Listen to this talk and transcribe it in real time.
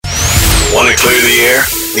Want to clear the air?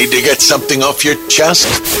 Need to get something off your chest?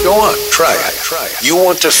 Go on, try it. You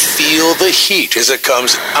want to feel the heat as it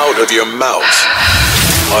comes out of your mouth.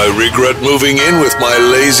 I regret moving in with my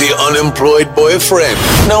lazy, unemployed boyfriend.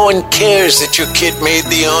 No one cares that your kid made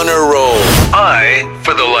the honor roll. I,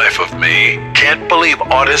 for the life of me, can't believe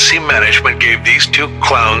Odyssey Management gave these two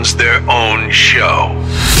clowns their own show.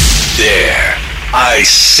 There, I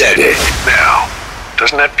said it. Now,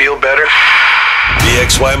 doesn't that feel better?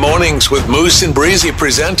 BXY Mornings with Moose and Breezy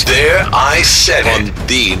present There I Said It on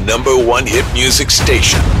the #1 hit music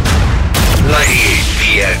station. 98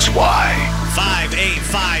 BXY.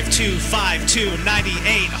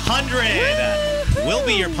 585-252-9800. We'll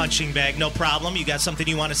be your punching bag, no problem. You got something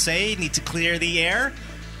you want to say, need to clear the air?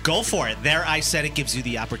 Go for it. There I Said It gives you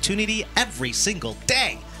the opportunity every single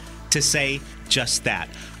day to say just that.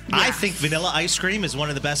 Yes. I think vanilla ice cream is one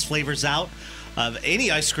of the best flavors out of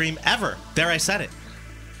any ice cream ever. There I said it.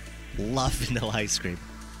 Love vanilla ice cream.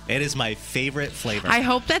 It is my favorite flavor. I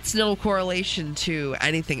hope that's no correlation to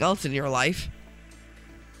anything else in your life.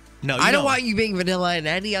 No, I don't want you being vanilla in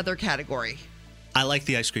any other category. I like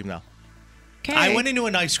the ice cream, though. Okay. I went into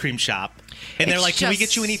an ice cream shop, and they're like, can we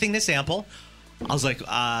get you anything to sample? I was like, can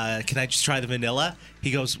I just try the vanilla?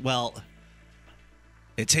 He goes, well,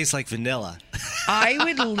 it tastes like vanilla. I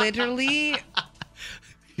would literally...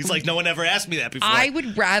 He's like, no one ever asked me that before. I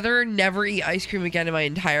would rather never eat ice cream again in my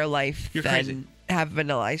entire life than crazy. Have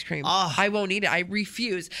vanilla ice cream. Oh. I won't eat it. I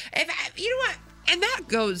refuse. You know what? And that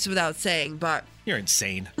goes without saying, but... You're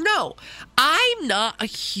insane. No, I'm not a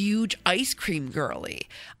huge ice cream girly.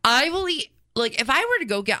 I will eat... Like, if I were to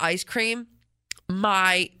go get ice cream,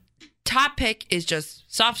 my top pick is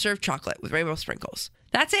just soft serve chocolate with rainbow sprinkles.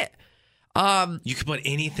 That's it. You could put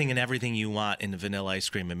anything and everything you want in the vanilla ice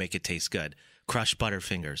cream and make it taste good. Crushed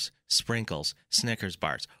Butterfingers, sprinkles, Snickers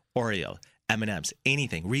bars, Oreo, M&M's,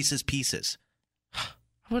 anything, Reese's Pieces.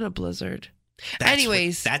 What a blizzard. That's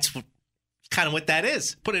kind of what that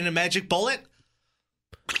is. Put it in a magic bullet.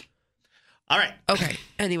 All right. Okay.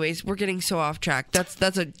 Anyways, we're getting so off track.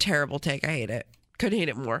 That's a terrible take. I hate it. Couldn't hate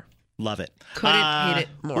it more. Love it. Couldn't hate it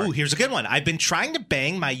more. Ooh, here's a good one. I've been trying to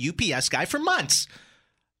bang my UPS guy for months.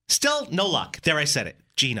 Still no luck. There, I said it.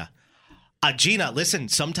 Gina. Gina, listen,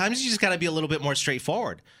 sometimes you just got to be a little bit more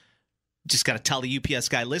straightforward. Just got to tell the UPS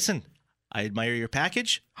guy, listen, I admire your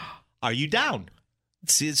package. Are you down?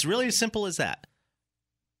 It's really as simple as that.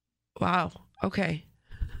 Wow. Okay.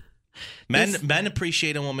 Men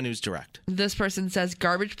appreciate a woman who's direct. This person says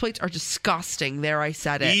garbage plates are disgusting. There, I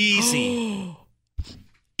said it. Easy.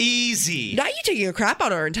 Easy. Not you taking a crap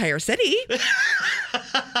on our entire city.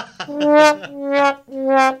 Who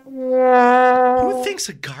thinks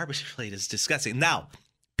a garbage plate is disgusting? Now,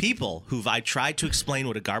 people I tried to explain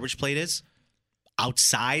what a garbage plate is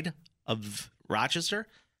outside of Rochester,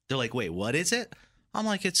 they're like, wait, what is it? I'm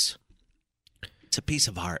like, it's a piece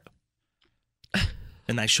of art.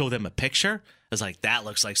 And I show them a picture. I was like, that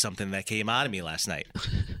looks like something that came out of me last night.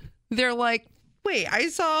 They're like, wait, I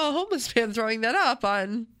saw a homeless man throwing that up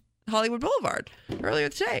on Hollywood Boulevard earlier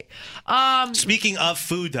today. Speaking of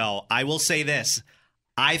food, though, I will say this.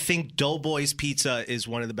 I think Doughboy's Pizza is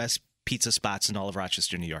one of the best pizza spots in all of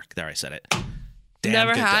Rochester, New York. There, I said it.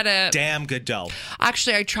 Never had it. Damn good dough.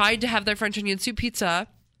 Actually, I tried to have their French onion soup pizza.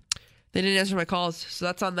 They didn't answer my calls, so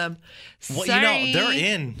that's on them. Well,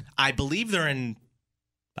 Sorry. I believe they're in,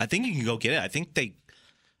 I think you can go get it. I think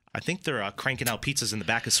they're cranking out pizzas in the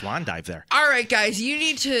back of Swan Dive there. All right, guys, you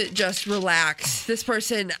need to just relax. This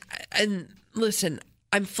person, and listen,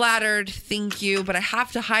 I'm flattered, thank you, but I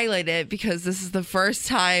have to highlight it because this is the first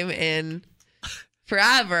time in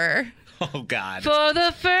forever. Oh, God. For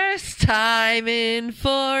the first time in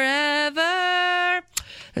forever.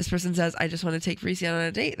 This person says, I just want to take Reese on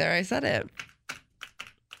a date. There, I said it.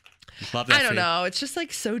 Love that. I don't know. It's just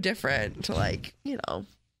like so different to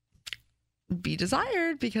be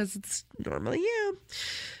desired because it's normally you.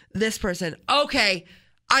 This person, okay,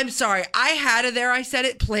 I'm sorry. I had it there. I said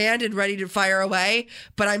it planned and ready to fire away,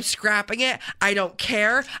 but I'm scrapping it. I don't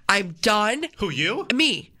care. I'm done. Who, you?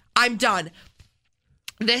 Me. I'm done.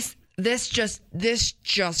 This just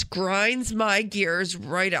grinds my gears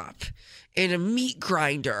right up in a meat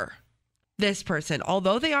grinder. This person,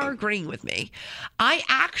 although they are agreeing with me, I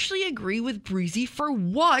actually agree with Breezy for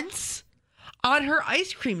once on her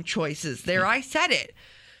ice cream choices. There, I said it.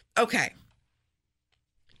 Okay.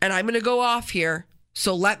 And I'm going to go off here,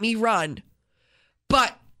 so let me run.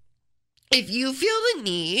 But if you feel the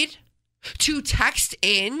need to text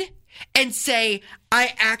in and say,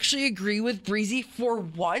 I actually agree with Breezy for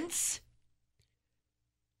once,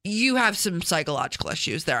 you have some psychological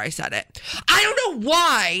issues there. I said it. I don't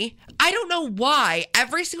know why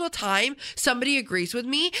every single time somebody agrees with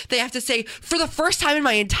me, they have to say, for the first time in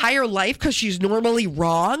my entire life, because she's normally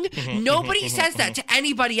wrong. Nobody says that to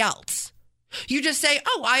anybody else. You just say,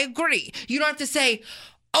 oh, I agree. You don't have to say,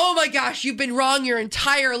 oh my gosh, you've been wrong your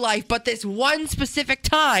entire life, but this one specific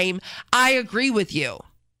time, I agree with you.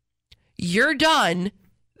 You're done.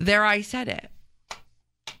 There, I said it.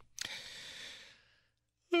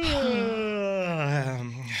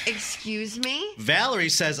 Excuse me? Valerie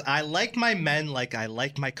says, I like my men like I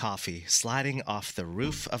like my coffee, sliding off the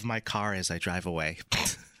roof of my car as I drive away.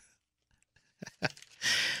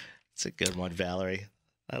 It's a good one, Valerie.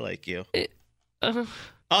 I like you.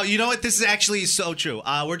 Oh, you know what? This is actually so true.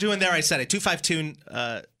 We're doing There I Said It.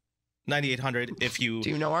 252-9800 if you... Do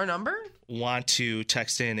you know our number? Want to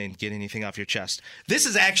text in and get anything off your chest. This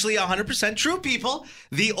is actually 100% true, people.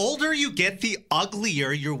 The older you get, the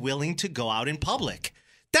uglier you're willing to go out in public.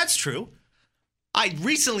 That's true. I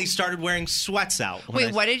recently started wearing sweats out.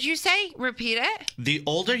 Wait, what did you say? Repeat it. The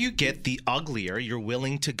older you get, the uglier you're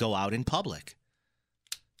willing to go out in public.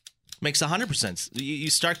 Makes 100% sense. You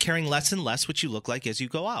start caring less and less what you look like as you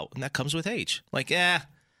go out, and that comes with age. Like, yeah,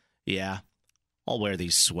 I'll wear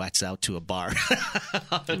these sweats out to a bar.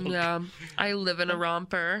 Yeah, I live in a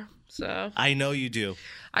romper, so. I know you do.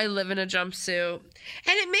 I live in a jumpsuit. And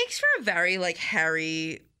it makes for a very, like,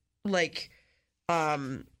 hairy, like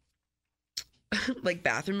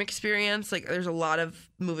bathroom experience. Like, there's a lot of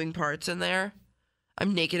moving parts in there.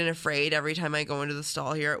 I'm naked and afraid every time I go into the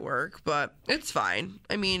stall here at work, but it's fine.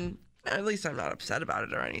 I mean, at least I'm not upset about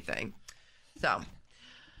it or anything. So...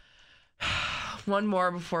 one more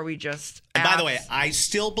before we just... And by the way, I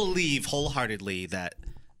still believe wholeheartedly that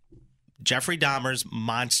Jeffrey Dahmer's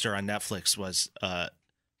Monster on Netflix was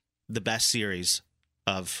the best series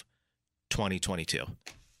of 2022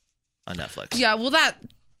 on Netflix. Yeah, well,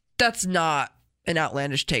 that's not an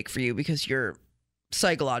outlandish take for you because you're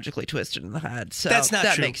psychologically twisted in the head. So that's not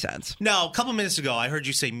that true. Makes sense. No, a couple minutes ago, I heard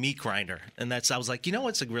you say Meat Grinder, and I was like, you know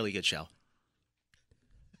what's a really good show?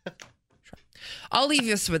 I'll leave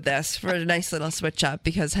us with this for a nice little switch up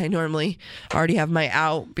because I normally already have my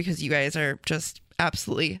out because you guys are just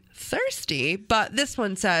absolutely thirsty. But this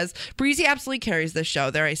one says, Breezy absolutely carries this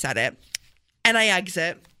show. There, I said it. And I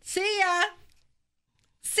exit. See ya.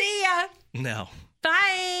 See ya. No.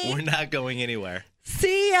 Bye. We're not going anywhere.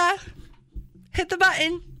 See ya. Hit the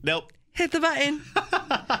button. Nope. Hit the button.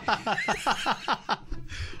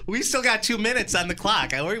 We still got 2 minutes on the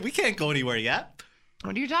clock. We can't go anywhere yet.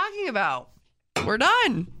 What are you talking about? We're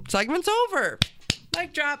done. Segment's over.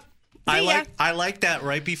 Mic drop. See ya. I like that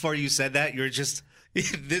right before you said that. You're just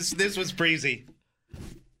this was Breezy.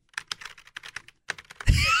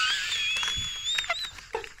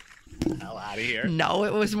 Hell out of here. No,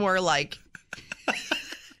 it was more like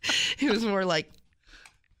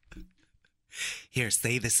here,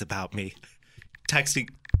 say this about me. Texting.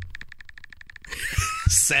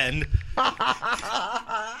 Send. All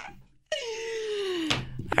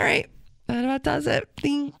right. That about does it.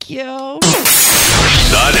 Thank you. Not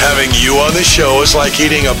having you on the show is like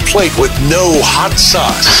eating a plate with no hot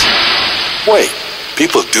sauce. Wait,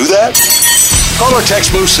 people do that? Call or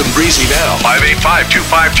text Moose and Breezy now.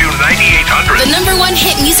 585-252-9800. The number one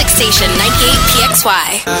hit music station, 98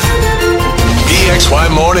 PXY.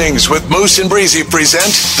 PXY Mornings with Moose and Breezy present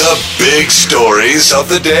the big stories of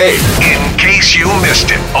the day. In case you missed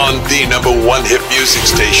it, on the number one hit music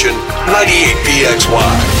station, 98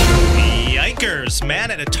 PXY. Yikers. Man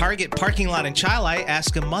at a Target parking lot in Chilai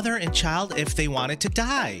asked a mother and child if they wanted to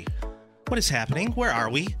die. What is happening? Where are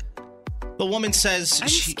we? The woman says I'm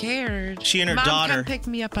scared. She and her Mom, daughter... come pick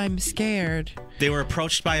me up. I'm scared. They were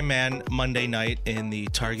approached by a man Monday night in the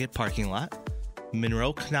Target parking lot.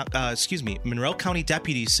 Monroe County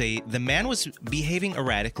deputies say the man was behaving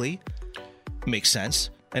erratically, makes sense,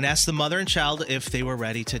 and asked the mother and child if they were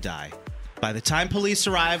ready to die. By the time police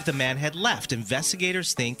arrived, the man had left.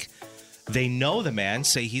 Investigators think they know the man,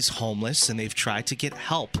 say he's homeless, and they've tried to get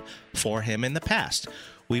help for him in the past.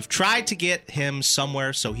 We've tried to get him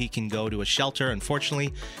somewhere so he can go to a shelter.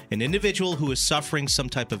 Unfortunately, an individual who is suffering some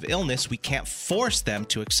type of illness, we can't force them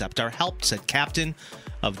to accept our help, said Captain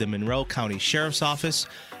of the Monroe County Sheriff's Office.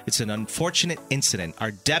 It's an unfortunate incident.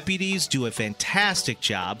 Our deputies do a fantastic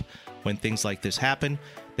job when things like this happen.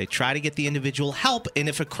 They try to get the individual help, and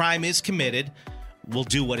if a crime is committed, we'll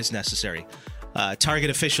do what is necessary. Target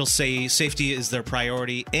officials say safety is their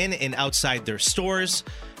priority in and outside their stores.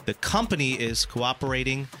 The company is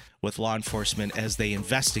cooperating with law enforcement as they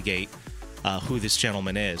investigate who this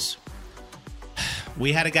gentleman is.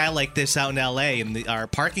 We had a guy like this out in L.A. in our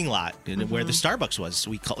parking lot where the Starbucks was.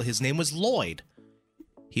 His name was Lloyd.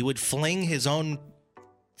 He would fling his own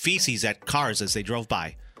feces at cars as they drove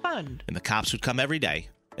by. Fun. And the cops would come every day,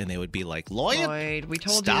 and they would be like, Lloyd, we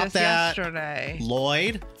told stop you this that. yesterday.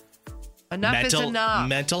 Lloyd, Enough is enough.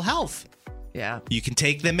 Mental health. Yeah. You can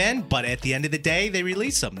take them in, but at the end of the day, they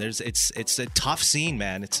release them. It's a tough scene,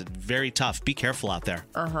 man. It's very tough. Be careful out there.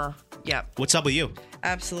 Yep. What's up with you?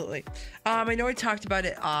 Absolutely. I know we talked about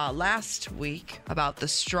it last week about the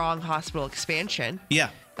Strong Hospital expansion. Yeah.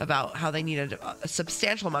 About how they needed a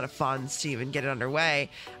substantial amount of funds to even get it underway.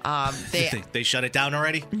 They shut it down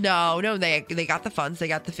already? No, they got the funds. They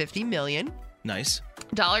got the $50 million. Nice.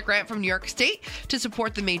 Dollar grant from New York State to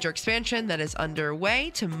support the major expansion that is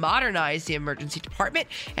underway to modernize the emergency department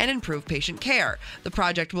and improve patient care. The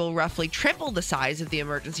project will roughly triple the size of the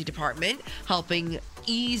emergency department, helping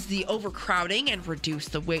ease the overcrowding and reduce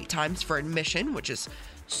the wait times for admission, which is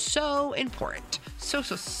so important.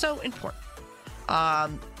 So important.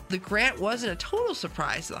 The grant wasn't a total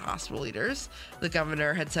surprise to the hospital leaders. The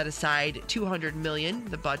governor had set aside $200 million,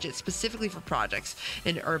 the budget, specifically for projects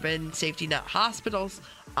in urban safety net hospitals.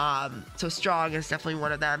 So Strong is definitely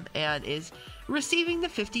one of them and is receiving the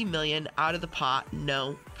 $50 million out of the pot,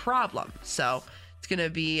 no problem. So it's going to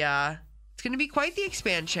be quite the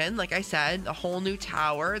expansion. Like I said, a whole new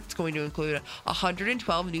tower. It's going to include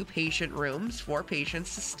 112 new patient rooms for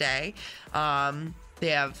patients to stay. They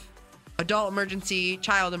have adult emergency,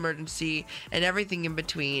 child emergency, and everything in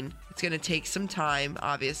between. It's going to take some time,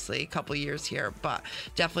 obviously, a couple years here, but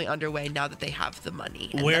definitely underway now that they have the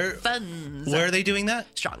money and the funds. Where are they doing that?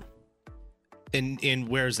 Strong. In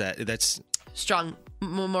where is that? That's Strong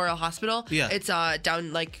Memorial Hospital. Yeah. It's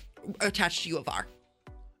down attached to U of R.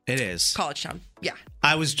 It is. College Town. Yeah.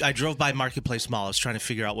 I drove by Marketplace Mall. I was trying to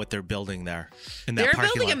figure out what they're building there in that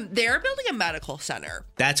parking lot. They're building a medical center.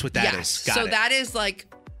 That's what that is. Got it. That is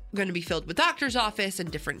going to be filled with doctor's office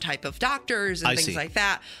and different type of doctors and things like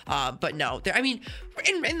that. But no,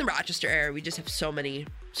 in the Rochester area, we just have so many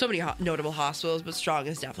notable hospitals, but Strong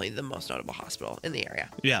is definitely the most notable hospital in the area.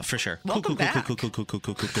 Yeah, for sure. Welcome back. Cool.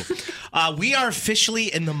 We are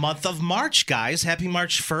officially in the month of March, guys. Happy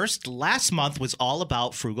March 1st. Last month was all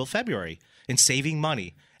about Frugal February and saving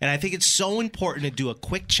money. And I think it's so important to do a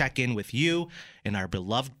quick check-in with you and our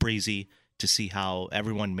beloved Breezy to see how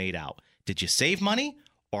everyone made out. Did you save money?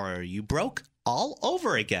 Or are you broke all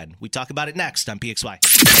over again? We talk about it next on PXY.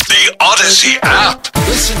 The Odyssey app.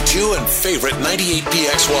 Listen to and favorite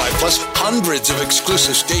 98PXY plus hundreds of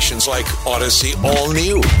exclusive stations like Odyssey All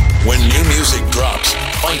New. When new music drops,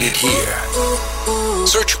 find it here.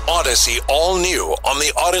 Search Odyssey All New on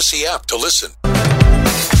the Odyssey app to listen.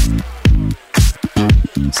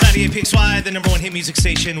 It's 98PXY, the number one hit music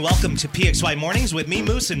station. Welcome to PXY Mornings with me,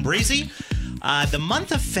 Moose, and Breezy. The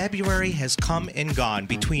month of February has come and gone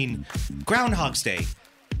between Groundhog's Day,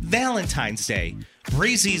 Valentine's Day,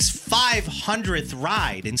 Breezy's 500th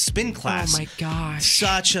ride in spin class. Oh my gosh.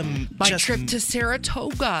 My trip to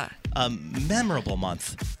Saratoga. A memorable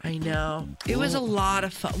month. I know. It was a lot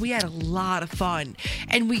of fun. We had a lot of fun.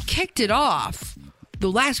 And we kicked it off.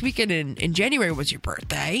 The last weekend in January was your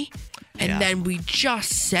birthday. And then we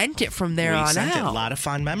just sent it from there on out. A lot of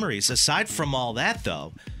fond memories. Aside from all that,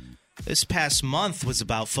 though, this past month was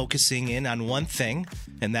about focusing in on one thing,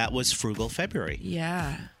 and that was Frugal February.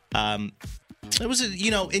 Yeah. It was,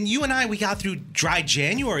 and you and I, we got through Dry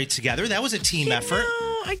January together. That was a team effort.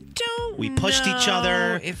 I don't We pushed each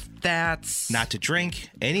other. If that's not to drink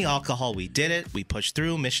any alcohol. We did it. We pushed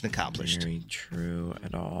through. Mission accomplished. Very true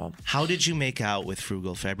at all. How did you make out with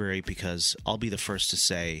Frugal February? Because I'll be the first to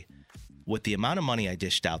say, with the amount of money I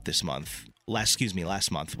dished out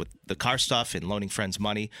last month with the car stuff and loaning friends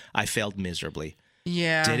money, I failed miserably.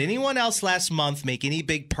 Yeah. Did anyone else last month make any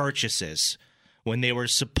big purchases when they were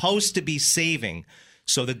supposed to be saving?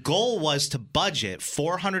 So the goal was to budget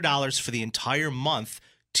 $400 for the entire month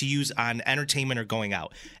to use on entertainment or going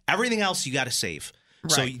out. Everything else you got to save.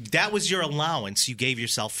 Right. So that was your allowance you gave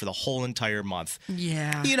yourself for the whole entire month.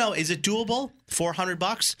 Yeah. Is it doable?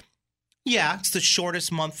 $400? Yeah, it's the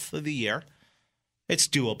shortest month of the year. It's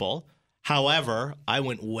doable. However, I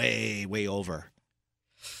went way, way over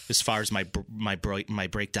as far as my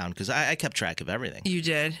breakdown because I kept track of everything. You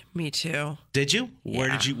did. Me too. Did you?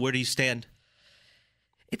 Yeah. Where do you stand?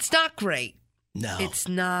 It's not great. No. It's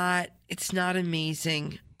not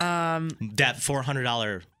amazing. That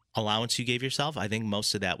 $400 allowance you gave yourself, I think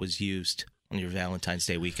most of that was used on your Valentine's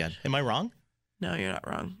Day weekend. Am I wrong? No, you're not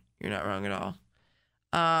wrong. You're not wrong at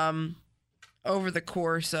all. Over the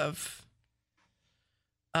course of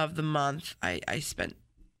the month, I spent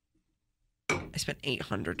I spent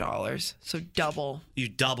 $800. So double. You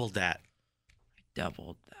doubled that.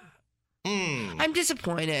 Doubled that. I'm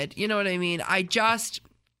disappointed. You know what I mean? I just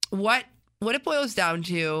what it boils down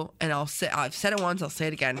to, and I've said it once, I'll say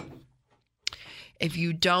it again. If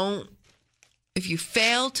you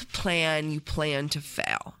fail to plan, you plan to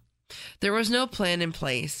fail. There was no plan in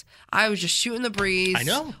place. I was just shooting the breeze. I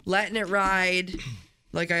know. Letting it ride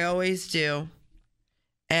like I always do.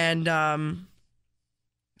 And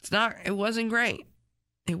it wasn't great.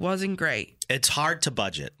 It wasn't great. It's hard to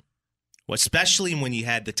budget. Especially when you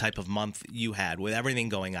had the type of month you had with everything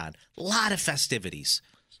going on. A lot of festivities.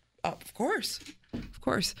 Oh, of course. Of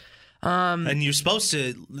course. And you're supposed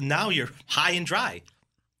to, now you're high and dry.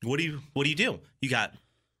 What do you do? You got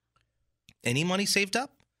any money saved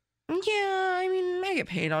up? Yeah, I mean, I get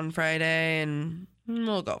paid on Friday and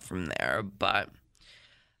we'll go from there. But,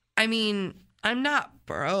 I mean, I'm not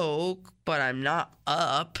broke, but I'm not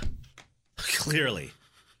up. Clearly.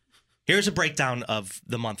 Here's a breakdown of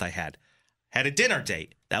the month I had. Had a dinner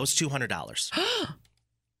date. That was $200.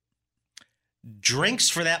 Drinks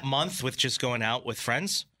for that month with just going out with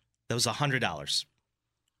friends, that was $100.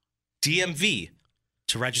 DMV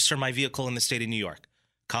to register my vehicle in the state of New York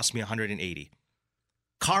cost me $180.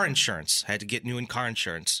 Car insurance, I had to get new car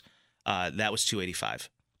insurance. That was $285.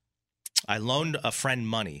 I loaned a friend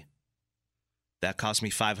money. That cost me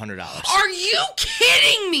 $500. Are you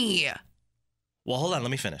kidding me? Well, hold on.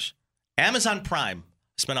 Let me finish. Amazon Prime.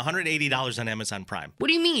 Spent $180 on Amazon Prime. What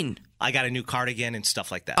do you mean? I got a new cardigan and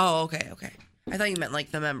stuff like that. Oh, okay. I thought you meant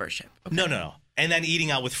like the membership. Okay. No. And then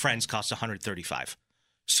eating out with friends cost $135.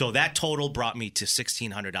 So that total brought me to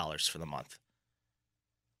 $1,600 for the month.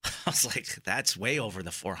 I was like, that's way over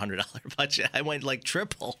the $400 budget. I went like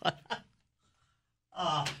triple.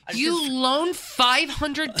 You loaned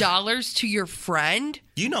 $500 to your friend?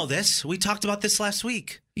 You know this. We talked about this last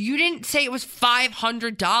week. You didn't say it was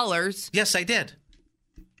 $500. Yes, I did.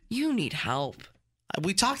 You need help.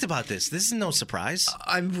 We talked about this. This is no surprise.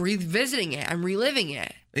 I'm revisiting it. I'm reliving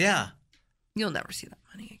it. Yeah. You'll never see that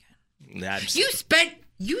money again.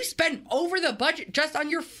 You spent over the budget just on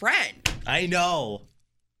your friend. I know.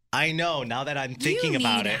 Now that I'm thinking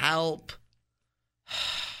about it. You need help.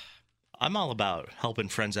 I'm all about helping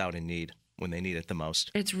friends out in need when they need it the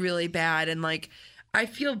most. It's really bad. And like, I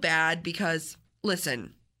feel bad because,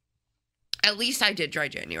 listen, at least I did dry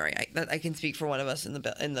January. I can speak for one of us in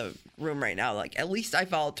the room right now. Like, at least I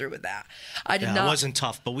followed through with that. I did not. It wasn't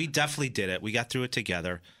tough, but we definitely did it. We got through it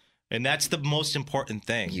together. And that's the most important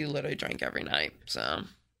thing. You literally drank every night. So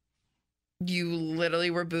you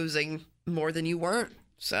literally were boozing more than you weren't.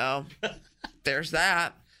 So there's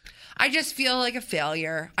that. I just feel like a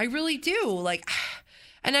failure. I really do. Like,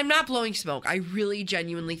 and I'm not blowing smoke. I really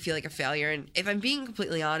genuinely feel like a failure. And if I'm being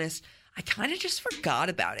completely honest, I kind of just forgot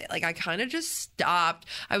about it. Like, I kind of just stopped.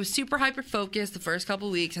 I was super hyper-focused the first couple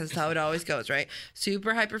of weeks. That's how it always goes, right?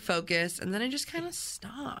 Super hyper-focused. And then I just kind of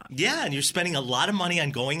stopped. Yeah, and you're spending a lot of money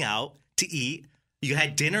on going out to eat. You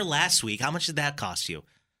had dinner last week. How much did that cost you?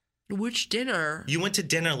 Which dinner? You went to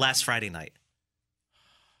dinner last Friday night.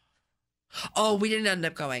 Oh, we didn't end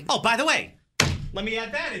up going. Oh, by the way, let me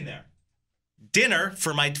add that in there. Dinner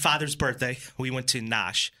for my father's birthday. We went to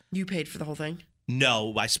Nosh. You paid for the whole thing?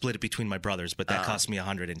 No, I split it between my brothers, but that cost me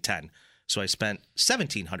 $110. So I spent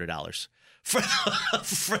 $1,700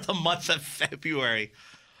 for the month of February.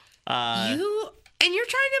 You're trying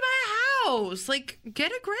to buy a house. Like,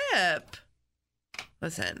 get a grip.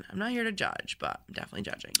 Listen, I'm not here to judge, but I'm definitely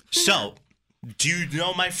judging. So, do you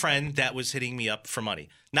know my friend that was hitting me up for money?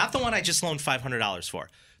 Not the one I just loaned $500 for.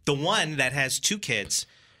 The one that has 2 kids.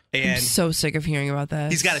 And I'm so sick of hearing about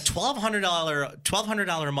this. He's got a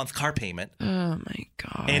 $1,200 a month car payment. Oh, my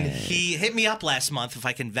God. And he hit me up last month if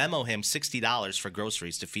I can Venmo him $60 for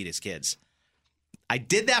groceries to feed his kids. I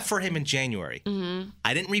did that for him in January. Mm-hmm.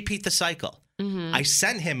 I didn't repeat the cycle. Mm-hmm. I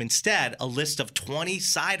sent him instead a list of 20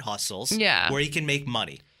 side hustles where he can make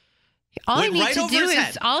money. All he needs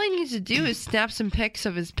to do is snap some pics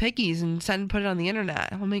of his piggies and put it on the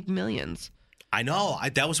internet. He'll make millions. I know.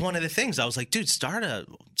 That was one of the things. I was like, dude, start an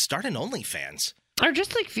OnlyFans. Or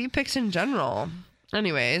just like feed pics in general.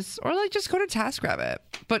 Anyways. Or like just go to TaskRabbit.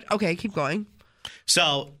 But okay, keep going.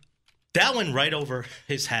 So that went right over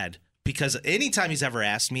his head. Because anytime he's ever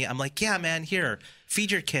asked me, I'm like, yeah, man, here,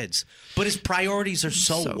 feed your kids. But his priorities are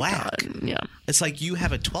so whack. Done. Yeah. It's like you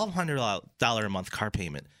have a $1,200 a month car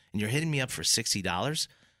payment and you're hitting me up for $60.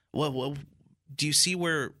 What do you see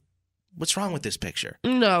what's wrong with this picture?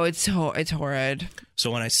 No, it's horrid. So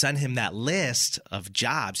when I sent him that list of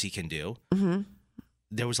jobs he can do,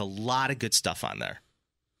 there was a lot of good stuff on there.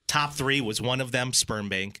 Top 3 was one of them, sperm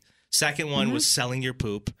bank. Second one was selling your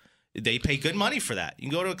poop. They pay good money for that. You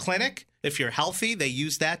can go to a clinic. If you're healthy, they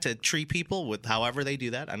use that to treat people with however they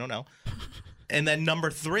do that. I don't know. And then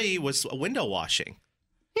number 3 was window washing.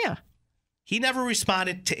 Yeah. He never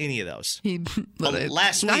responded to any of those.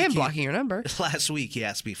 Last week, not him blocking your number. Last week, he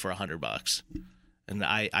asked me for $100, and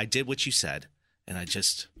I did what you said, and I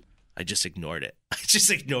just ignored it. I just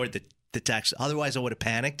ignored the text. Otherwise, I would have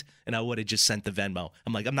panicked, and I would have just sent the Venmo.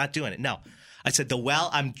 I'm like, I'm not doing it. No, I said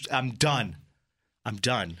I'm done. I'm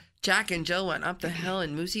done. Jack and Jill went up the hill,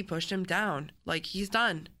 and Moosey pushed him down. Like, he's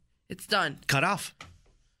done. It's done. Cut off.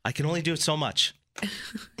 I can only do it so much.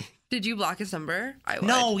 Did you block his number? I would.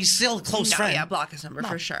 No, he's still a close friend. Yeah, block his number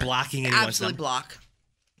for sure. Blocking anyone's Absolutely number.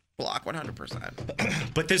 Block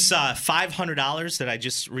 100%. But this $500 that I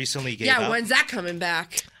just recently gave out. Yeah, when's that coming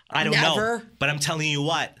back? I don't know. But I'm telling you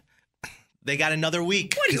what. They got another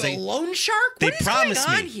week. What are you, a loan shark? They what is promised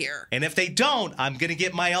going on me. Here? And if they don't, I'm going to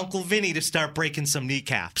get my Uncle Vinny to start breaking some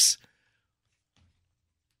kneecaps.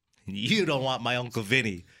 You don't want my Uncle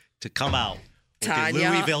Vinny to come out with your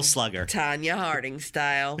Louisville Slugger. Tanya Harding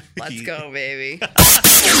style. Let's go, baby.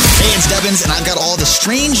 Hey, it's Devins, and I've got all the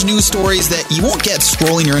strange news stories that you won't get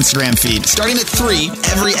scrolling your Instagram feed. Starting at 3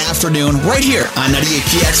 every afternoon, right here on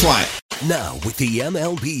 98PXY. Now, with the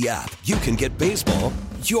MLB app, you can get baseball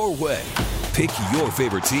your way. Pick your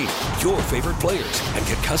favorite team, your favorite players, and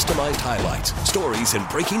get customized highlights, stories, and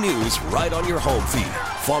breaking news right on your home feed.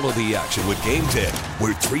 Follow the action with Game 10,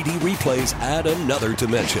 where 3D replays add another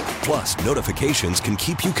dimension. Plus, notifications can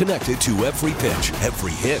keep you connected to every pitch,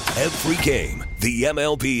 every hit, every game. The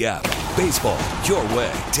MLB app. Baseball your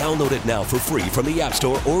way. Download it now for free from the App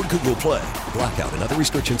Store or Google Play. Blackout and other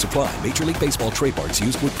restrictions apply. Major League Baseball trademarks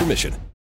used with permission.